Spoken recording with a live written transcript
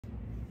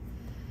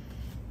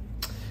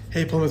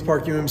Hey Plymouth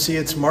Park UMC,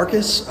 it's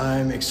Marcus.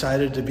 I'm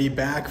excited to be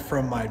back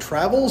from my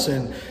travels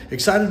and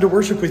excited to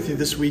worship with you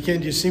this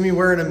weekend. You see me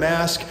wearing a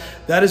mask.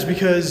 That is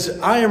because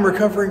I am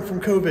recovering from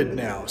COVID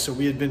now. So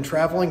we had been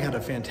traveling, had a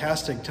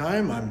fantastic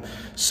time. I'm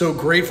so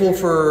grateful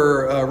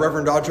for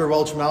Reverend Dr.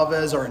 Welch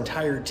Malvez, our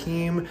entire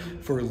team,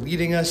 for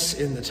leading us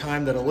in the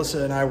time that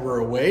Alyssa and I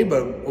were away.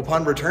 But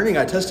upon returning,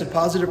 I tested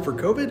positive for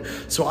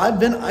COVID. So I've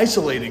been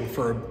isolating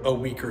for a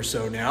week or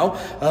so now.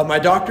 My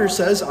doctor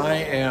says I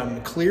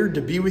am cleared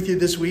to be with you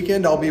this weekend.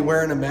 I'll be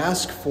wearing a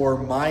mask for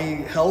my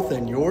health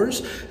and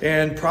yours,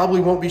 and probably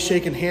won't be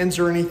shaking hands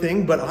or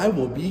anything, but I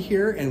will be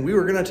here, and we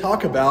were going to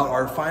talk about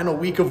our final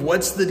week of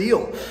What's the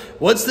Deal?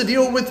 What's the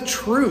deal with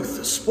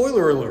truth?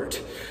 Spoiler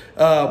alert.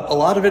 A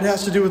lot of it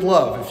has to do with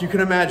love. If you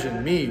can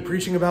imagine me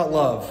preaching about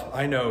love,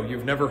 I know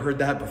you've never heard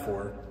that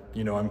before.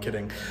 You know, I'm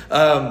kidding.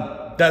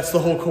 That's the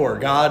whole core.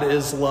 God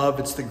is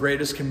love. It's the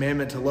greatest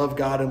commandment to love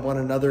God and one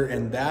another,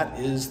 and that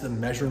is the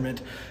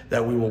measurement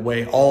that we will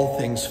weigh all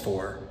things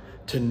for.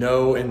 To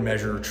know and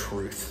measure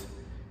truth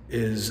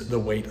is the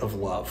weight of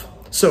love.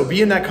 So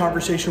be in that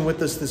conversation with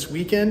us this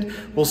weekend.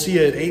 We'll see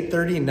you at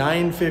 8:30,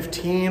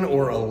 9:15,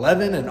 or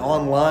 11 and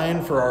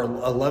online for our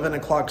 11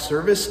 o'clock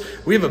service.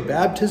 We have a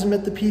baptism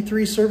at the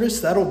P3 service.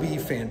 That'll be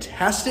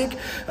fantastic.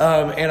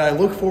 And I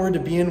look forward to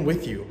being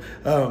with you.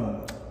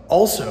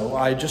 Also,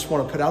 I just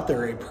want to put out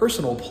there a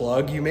personal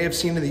plug. You may have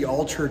seen in the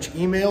all-church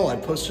email. I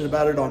posted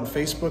about it on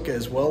Facebook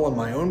as well on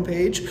my own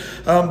page.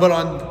 But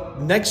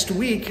on next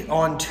week,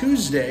 on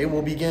Tuesday,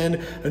 we'll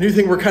begin a new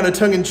thing we're kind of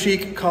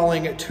tongue-in-cheek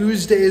calling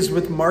Tuesdays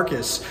with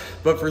Marcus.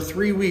 But for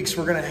 3 weeks,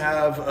 we're going to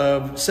have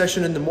a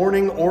session in the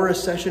morning or a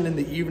session in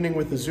the evening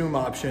with the Zoom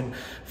option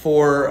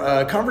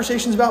for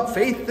conversations about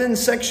faith and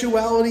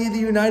sexuality, the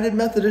United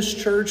Methodist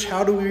Church.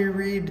 How do we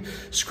read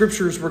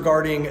scriptures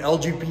regarding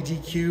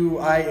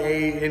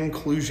LGBTQIA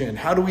inclusion?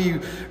 How do we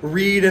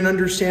read and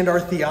understand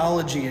our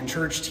theology and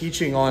church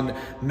teaching on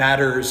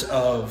matters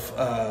of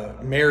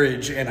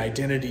marriage and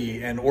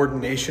identity and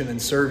ordination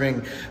and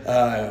serving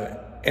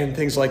and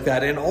things like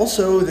that? And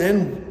also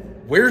then,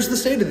 where's the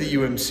state of the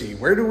UMC?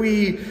 Where do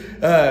we,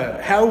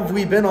 how have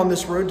we been on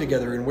this road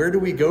together, and where do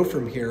we go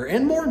from here?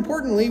 And more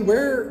importantly,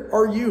 where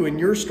are you in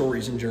your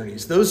stories and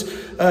journeys? Those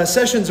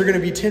sessions are going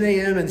to be 10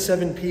 a.m. and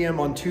 7 p.m.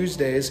 on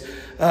Tuesdays,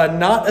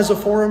 not as a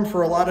forum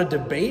for a lot of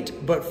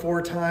debate, but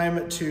for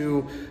time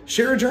to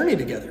share a journey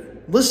together.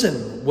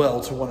 Listen well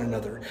to one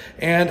another,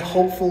 and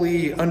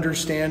hopefully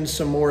understand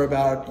some more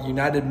about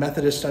United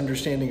Methodist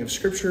understanding of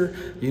Scripture,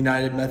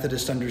 United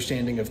Methodist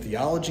understanding of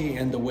theology,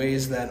 and the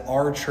ways that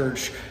our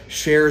church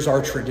shares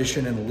our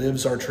tradition and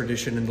lives our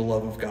tradition in the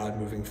love of God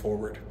moving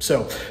forward.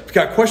 So if you've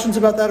got questions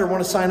about that or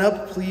want to sign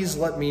up, please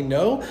let me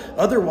know.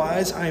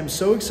 Otherwise, I am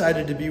so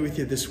excited to be with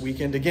you this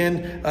weekend.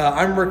 Again,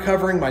 I'm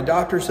recovering. My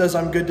doctor says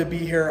I'm good to be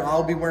here.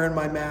 I'll be wearing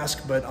my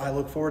mask, but I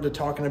look forward to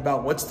talking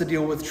about what's the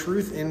deal with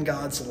truth in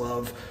God's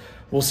love.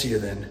 We'll see you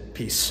then.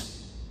 Peace.